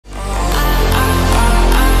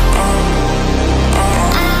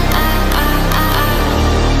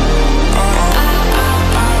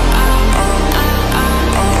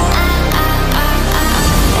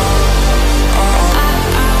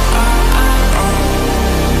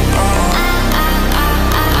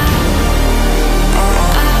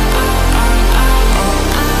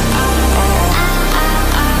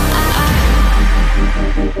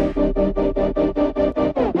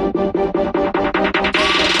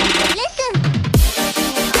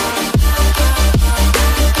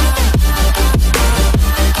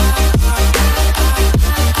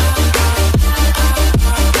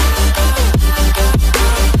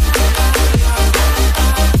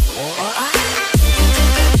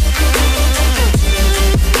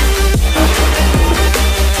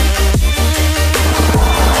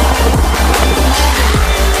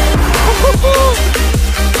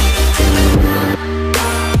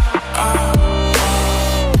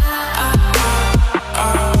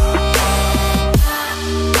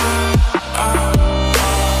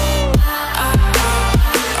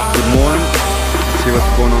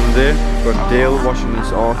options here. We've got Dale washing this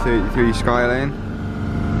R33 Skyline.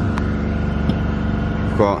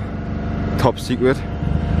 We've got Top Secret,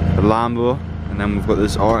 the Lambo, and then we've got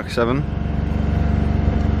this RX-7.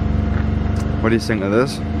 What do you think of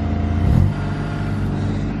this?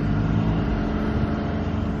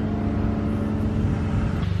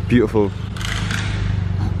 Beautiful.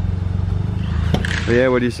 But yeah,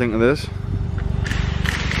 what do you think of this?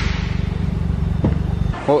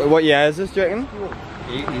 What year is this, do you reckon?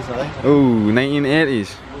 80s, I think. Oh,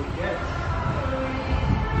 1980s.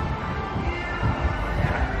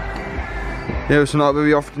 Yeah, so not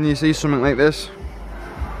very often you see something like this.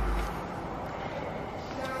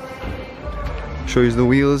 Shows the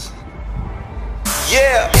wheels.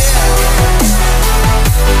 Yeah!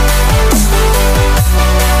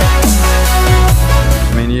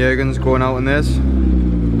 I mean, Jurgen's going out in this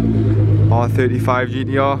R35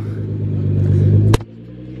 GTR.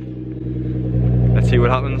 Let's see what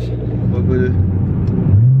happens. What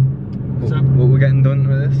we're getting done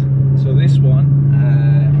with this. So this one,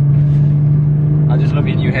 I just love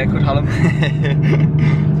your new haircut, Callum.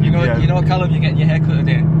 you know, Callum, you're getting your haircut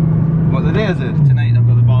today. What the day is it? Tonight I've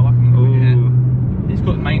got the bar back and your hair. He's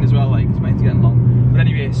cutting mine as well, like, because mine's getting long. But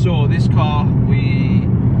anyway, so this car we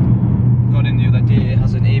got in the other day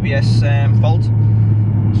has an ABS fault.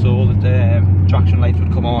 So that traction lights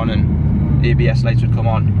would come on and ABS lights would come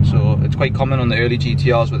on. So it's quite common on the early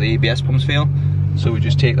GTRs where the ABS pumps fail. So we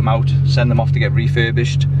just take them out, send them off to get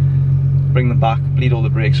refurbished, bring them back, bleed all the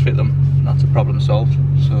brakes, fit them, and that's a problem solved.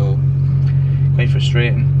 So quite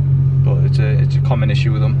frustrating, but it's a common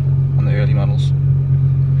issue with them on the early models.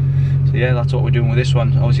 So yeah, that's what we're doing with this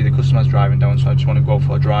one. Obviously the customer's driving down, so I just want to go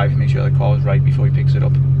for a drive, make sure the car is right before he picks it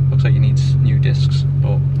up. Looks like he needs new discs,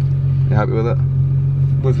 but You happy with it?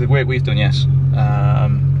 with the work we've done, yes.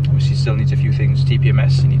 Obviously still needs a few things.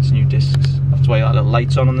 TPMS, he needs new discs. That's why that little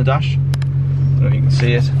light's on the dash. I don't know if you can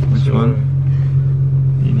see it. Which one?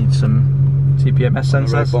 You need some TPMS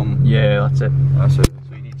sensors. Right bottom? Yeah, that's it. That's it.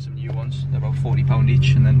 So you need some new ones. They're about £40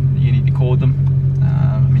 each, and then you need to code them.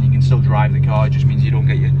 I mean, you can still drive the car. It just means you don't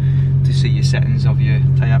get to see your settings of your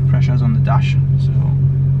tyre pressures on the dash. So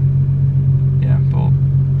yeah, but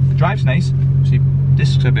the drive's nice. See,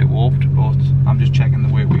 discs are a bit warped, but I'm just checking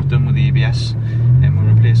the work we've done with the ABS, and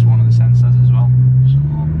we'll replace one of the sensors as well.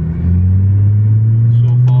 So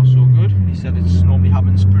far so good. He said it normally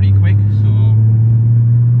happens pretty quick, so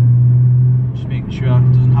just making sure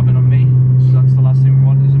it doesn't happen on me. So that's the last thing we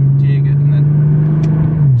want, is him to take it, and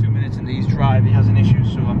then 2 minutes into his drive he has an issue,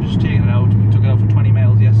 so I'm just taking it out. We took it out for 20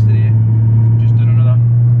 miles yesterday, just done another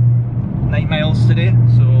 9 miles today,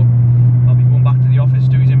 so I'll be going back to the office,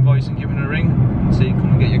 do his invoice and give him a ring and say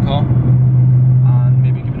come and get your car, and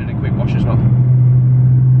maybe giving it a quick wash as well.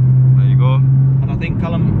 There you go. And I think,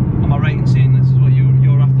 Callum, am I right in saying this is what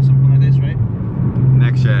you're after, something like this, right?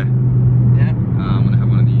 Next year, Yeah. I'm gonna have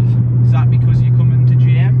one of these. Is that because you're coming to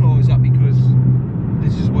GM, or is that because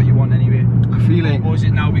this is what you want anyway? I feel like. Or is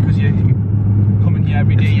it now because you're coming here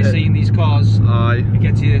every day, you're seeing these cars? Aye. It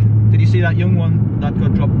gets you. Did you see that young one that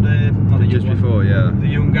got dropped? Not a Just young one. before, yeah. The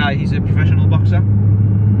young guy, he's a professional boxer.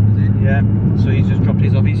 Is he? Yeah. So he's just dropped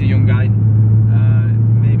his off. He's a young guy.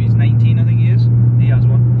 Maybe he's 19, I think he is. He has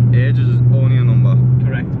one. Age is only a number.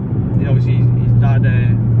 Correct. Yeah, obviously his dad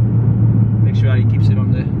makes sure he keeps it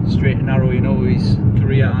on the straight and narrow, you know, his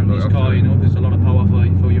career and his car, you know. There's a lot of power for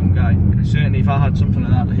a young guy. Certainly if I had something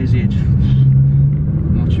like that at his age,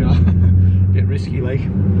 I'm not sure. Bit risky, like.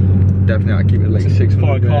 Definitely, I keep it like 600.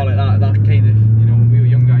 For a car like that kind of, you know, when we were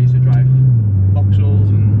younger, I used to drive Vauxhalls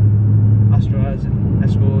and Astras and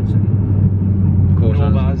Escorts and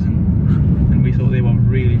Novas, and we thought they were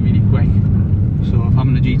really, really quick. So if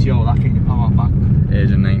having a GTR with that kind of power back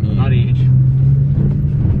Age of 19. at that age,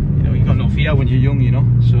 you know, you've got no fear when you're young, you know.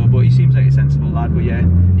 So, but he seems like a sensible lad. But yeah,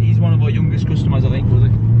 he's one of our youngest customers, I think, was he?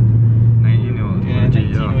 19 year old. Yeah,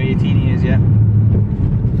 19 or 18 years, yeah.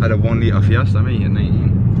 Had a 1 litre Fiesta, mate, at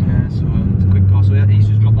 19. Yeah, so it's a quick car. So yeah, he's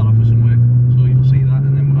just dropped that off for some work. So you'll see that,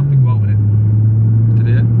 and then we'll have to go out with it.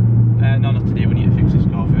 Today? No, not today. We need to fix this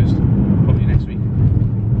car first. Probably next week.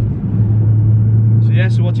 So yeah,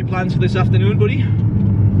 so what's your plans for this afternoon, buddy?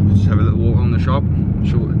 Just have a little walk around the shop.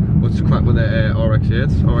 Show what's the crack with the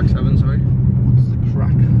RX-8, RX-7, sorry. What's the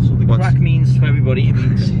crack? So the crack means, for everybody, it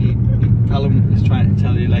means Callum is trying to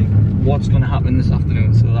tell you like what's going to happen this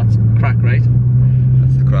afternoon. So that's crack, right?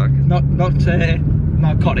 That's the crack. Not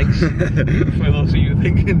narcotics. For those of you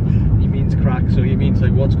thinking he means crack, so he means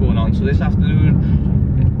like what's going on. So this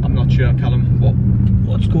afternoon, I'm not sure, Callum,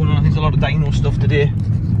 what's going on. I think there's a lot of dyno stuff today.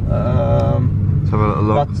 Let's have a little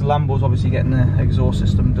look. That's Lambo's obviously getting the exhaust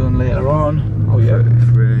system done later on. Oh yeah.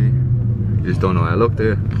 33. You just don't know how to look, do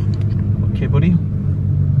you? Okay, buddy.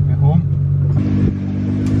 We're home.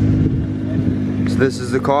 So this is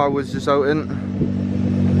the car I was just out in.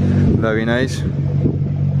 Very nice.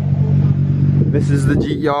 This is the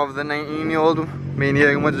GTR of the 19-year-old me and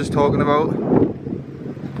Ian were just talking about.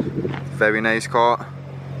 Very nice car.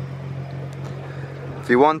 If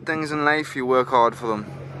you want things in life, you work hard for them.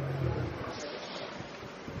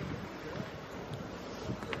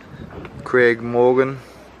 Craig Morgan.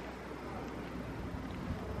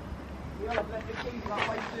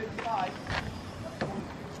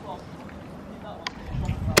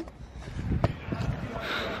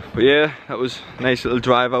 But yeah, that was a nice little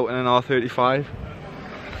drive out in an R35.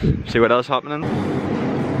 See what else happening.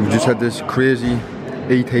 We've just had this crazy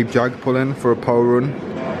E-Type Jag pull in for a power run.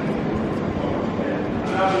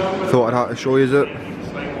 Thought I'd have to show you it.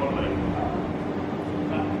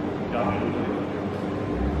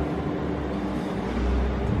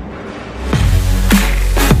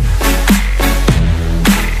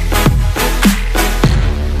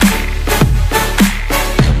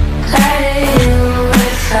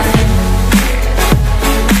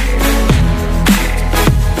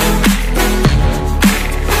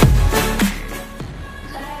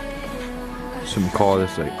 Some car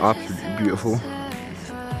that's like absolutely beautiful.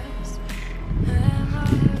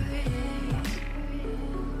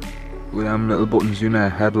 With them little buttons in there,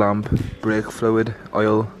 headlamp, brake fluid,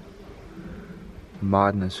 oil,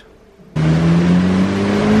 madness.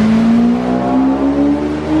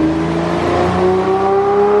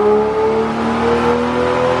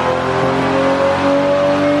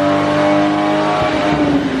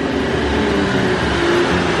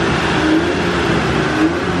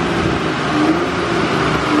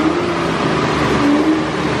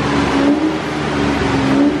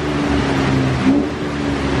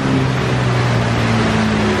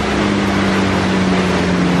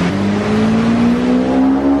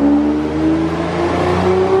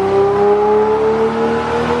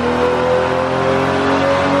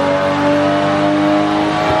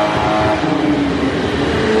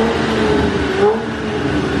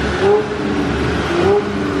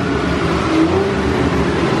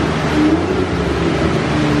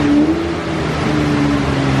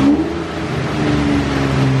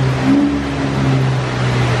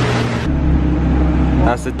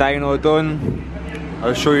 That's the dyno done.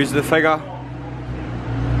 I'll show you the figure.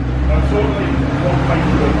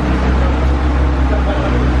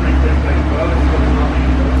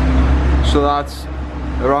 So that's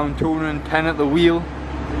around 210 at the wheel,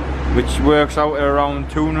 which works out at around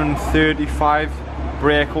 235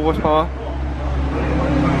 brake horsepower.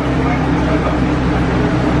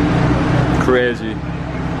 Crazy.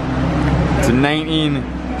 It's a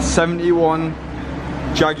 1971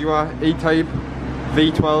 Jaguar E-Type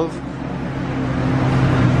V12.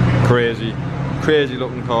 Crazy, crazy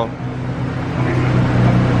looking car.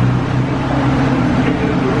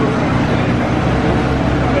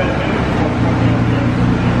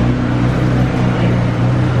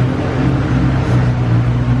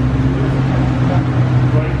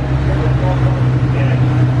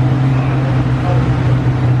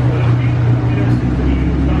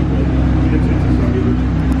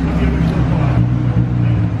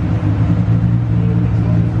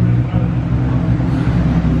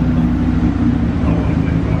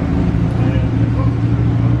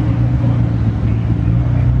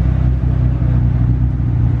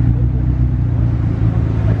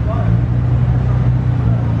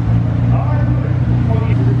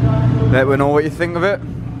 Let me know what you think of it.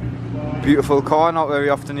 Beautiful car, not very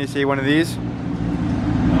often you see one of these.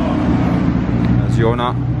 That's the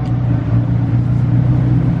owner.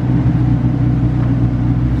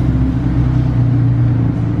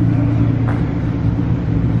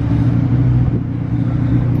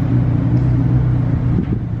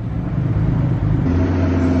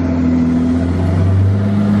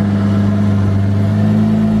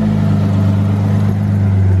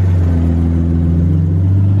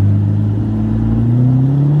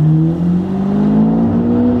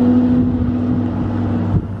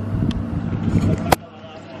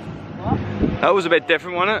 That was a bit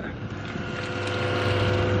different, wasn't it?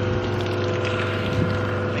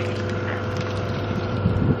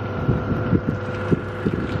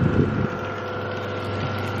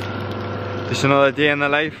 Just another day in the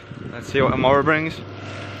life. Let's see what tomorrow brings.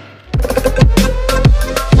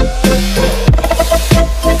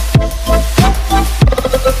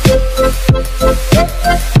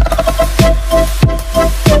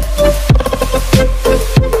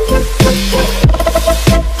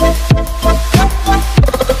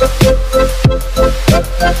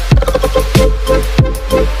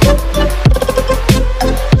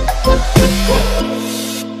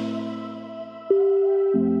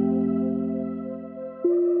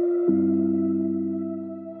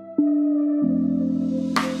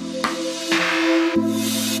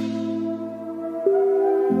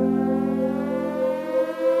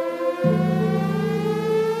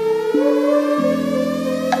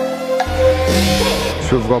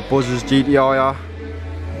 So we've got Buzz's GTR here.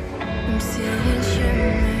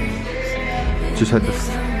 Just had the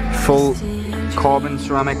full carbon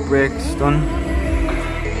ceramic brakes done.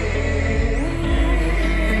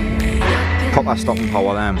 Proper stopping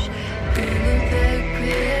power them.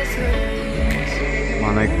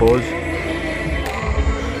 Man like Buzz.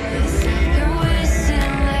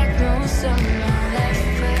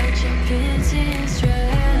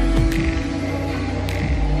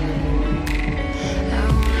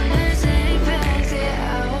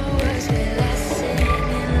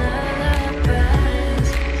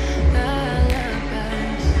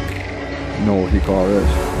 No, he car is.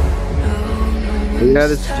 But yeah,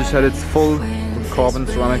 this just had its full carbon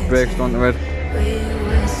ceramic brakes onto it.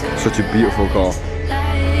 Such a beautiful car.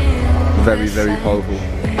 Very, very powerful.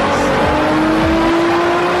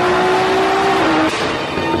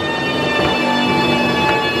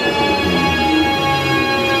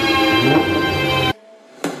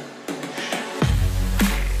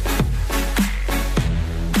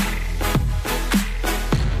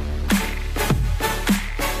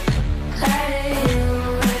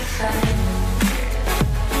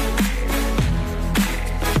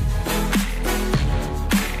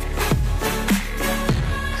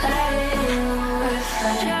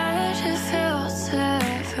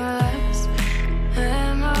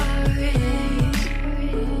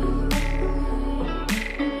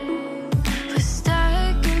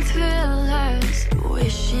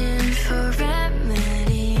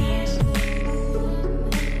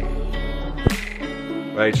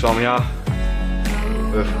 Right, so I'm here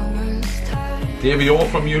with DYNO-R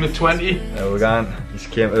from Unit 20. There we go.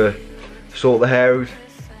 Just came to sort the hair out.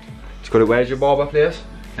 Just got it. Where's your barber place?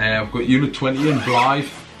 I've got Unit 20 in Blythe,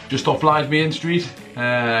 just off Blythe Main Street,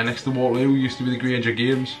 next to Waterloo. Used to be the Granger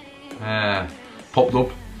Games. Popped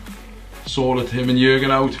up, sorted him and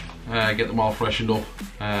Jürgen out, get them all freshened up.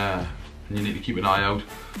 And you need to keep an eye out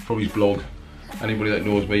from his blog. Anybody that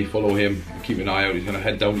knows me, follow him, keep an eye out. He's going to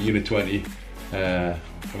head down to Unit 20,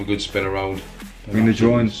 have a good spin around. Bring the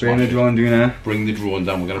drone down. Bring the drone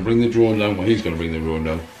down. We're going to bring the drone down. Well, he's going to bring the drone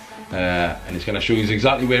down. And he's going to show you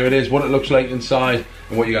exactly where it is, what it looks like inside,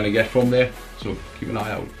 and what you're going to get from there. So keep an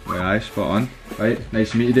eye out. Right, spot on. Right,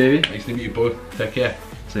 nice to meet you, Davey. Nice to meet you, bud. Take care.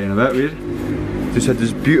 See you in a bit, Reed. Just had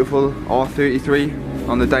this beautiful R33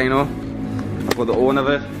 on the dyno. I've got the owner of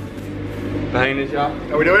it behind us, yeah.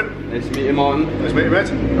 How we doing? Nice to meet you, Martin. Nice to meet you,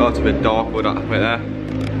 mate. Oh, it's a bit dark, but right there.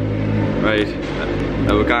 Right,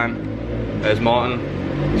 there we go. There's Martin.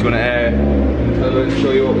 He's going to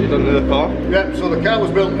show you what we've done to the car. Yeah, so the car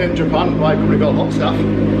was built in Japan by a company called Hot Staff.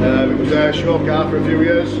 It was a show car for a few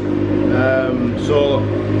years.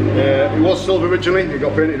 It was silver originally, it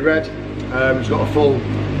got painted red. It's got a full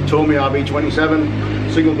Tomy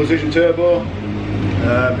RB27, single position turbo,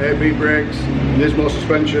 AB brakes, Nismo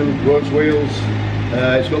suspension, works wheels.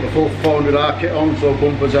 It's got the full 400R kit on, so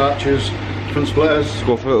bumpers, arches, front splitters. Let's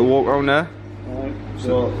go for a little walk around there.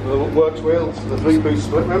 So the works wheels, the 3-piece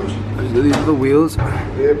split rims. These are the wheels.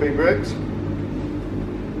 The AB brakes.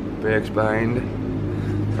 Brakes behind.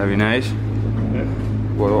 Very nice. Yeah.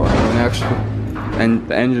 What next? And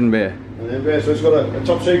the engine bay. So it's got a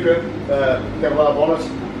top secret Kevlar bonnet,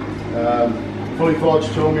 fully forged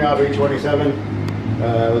Tomy RB27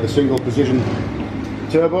 with a single position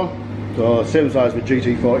turbo, so same size with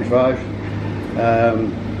GT45.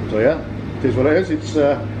 So yeah, it is what it is. It's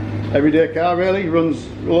everyday car really, runs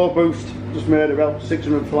low boost, just made about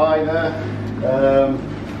 600 fly there,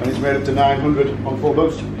 and it's made up to 900 on full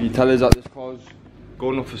boost. You tell us that this car's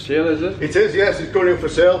going up for sale, is it? It is, yes, it's going up for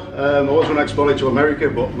sale. I was going to export it to America,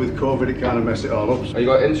 but with COVID it kind of messed it all up. You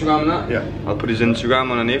got Instagram and that? Yeah. I'll put his Instagram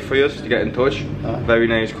underneath for you to get in touch. Very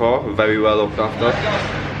nice car, very well looked after.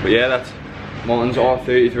 But yeah, that's Martin's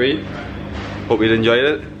R33. Hope you enjoyed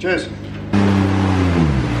it. Cheers.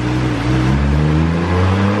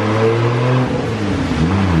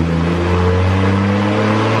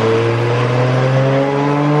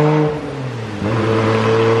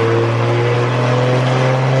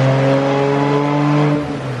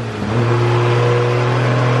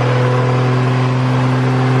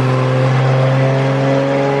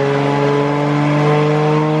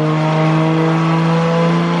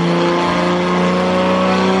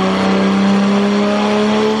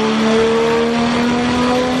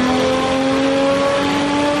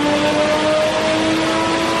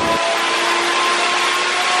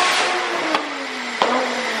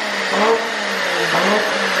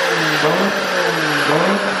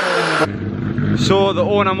 So the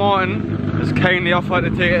owner Martin has kindly offered to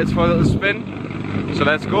take it for a little spin. So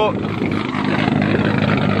let's go.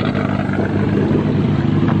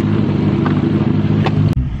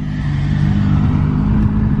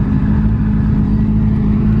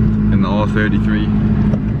 DYNO-R33.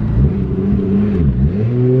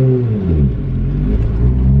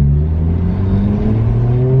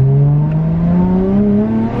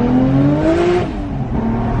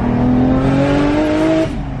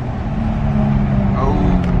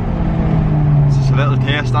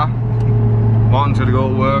 Martin's gonna go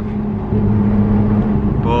to work,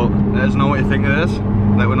 but let us know what you think of this.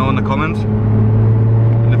 Let me know in the comments,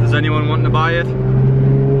 and if there's anyone wanting to buy it,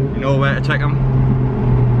 you know where to check them.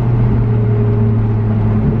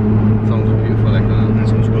 Sounds beautiful like that. That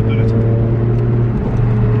sounds good, doesn't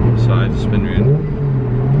it? Side spin round.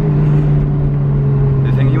 Do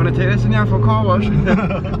you think you want to take this in here for a car wash?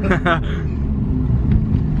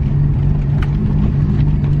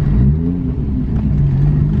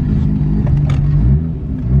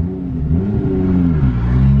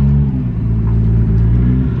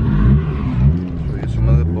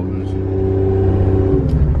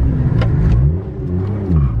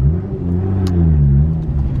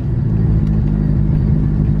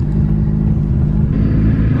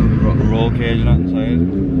 Cage and that inside.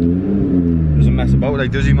 Doesn't mess about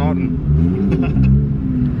like does he, Martin?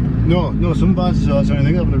 No, some bars are the only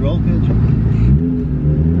thing having a roll cage.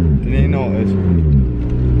 Didn't you notice?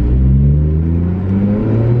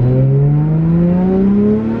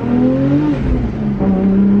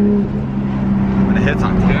 When it hits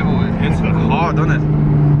that turbo, it hits it hard, doesn't it?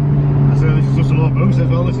 I say this is just a low boost as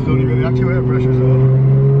well, this is only really actuator pressure, so.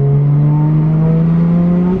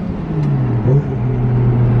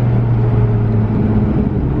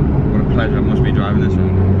 Pleasure must be driving this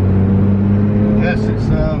one. Yes, it's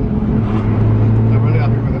I'm really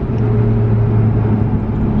happy with it.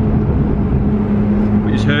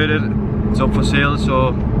 We just heard it, it's up for sale,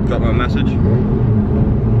 so got my message.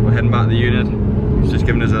 We're heading back to the unit. He's just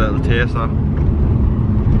giving us a little taster.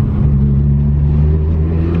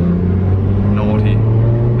 Naughty.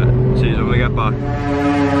 See you when we get back.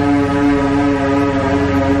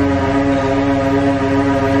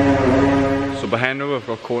 Behind her we've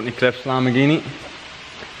got Courtney Cliff's Lamborghini.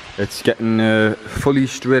 It's getting a fully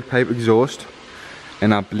straight pipe exhaust,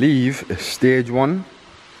 and I believe it's stage 1.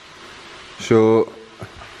 So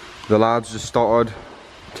the lads just started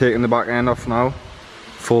taking the back end off now.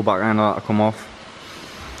 Full back end of that to come off.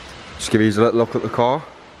 Just give you a little look at the car.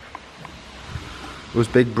 Those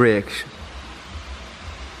big brakes.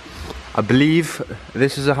 I believe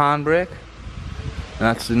this is a handbrake, and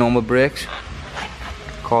that's the normal brakes.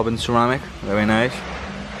 Carbon ceramic, very nice.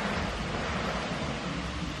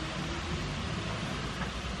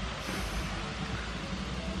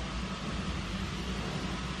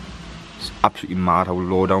 It's absolutely mad how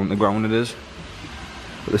low down the ground it is.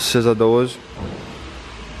 But the scissor doors,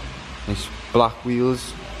 nice black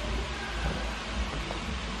wheels.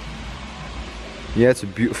 Yeah, it's a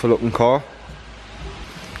beautiful looking car.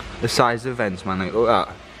 The size of the vents, man, like, look at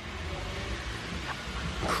that.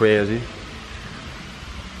 Crazy.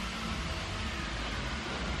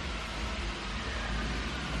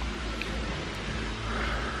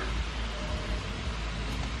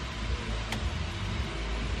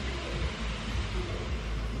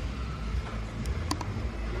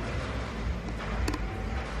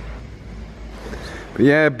 But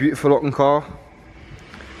yeah, beautiful looking car.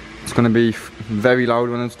 It's going to be very loud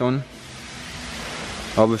when it's done.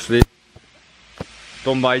 Obviously,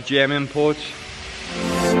 done by GM Imports.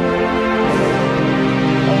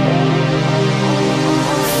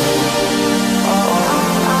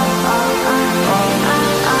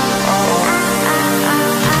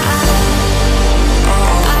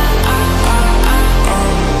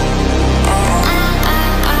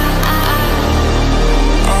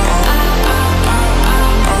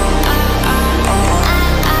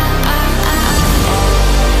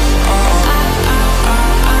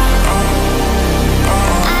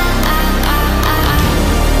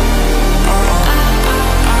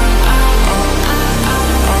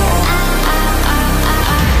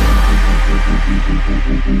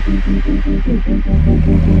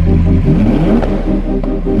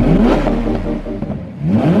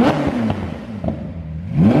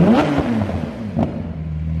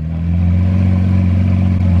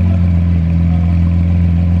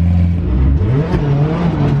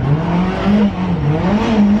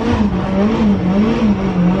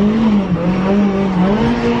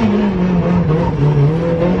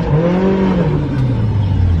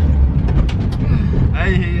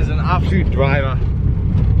 Hey, he is an absolute driver.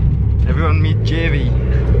 Everyone meet JV.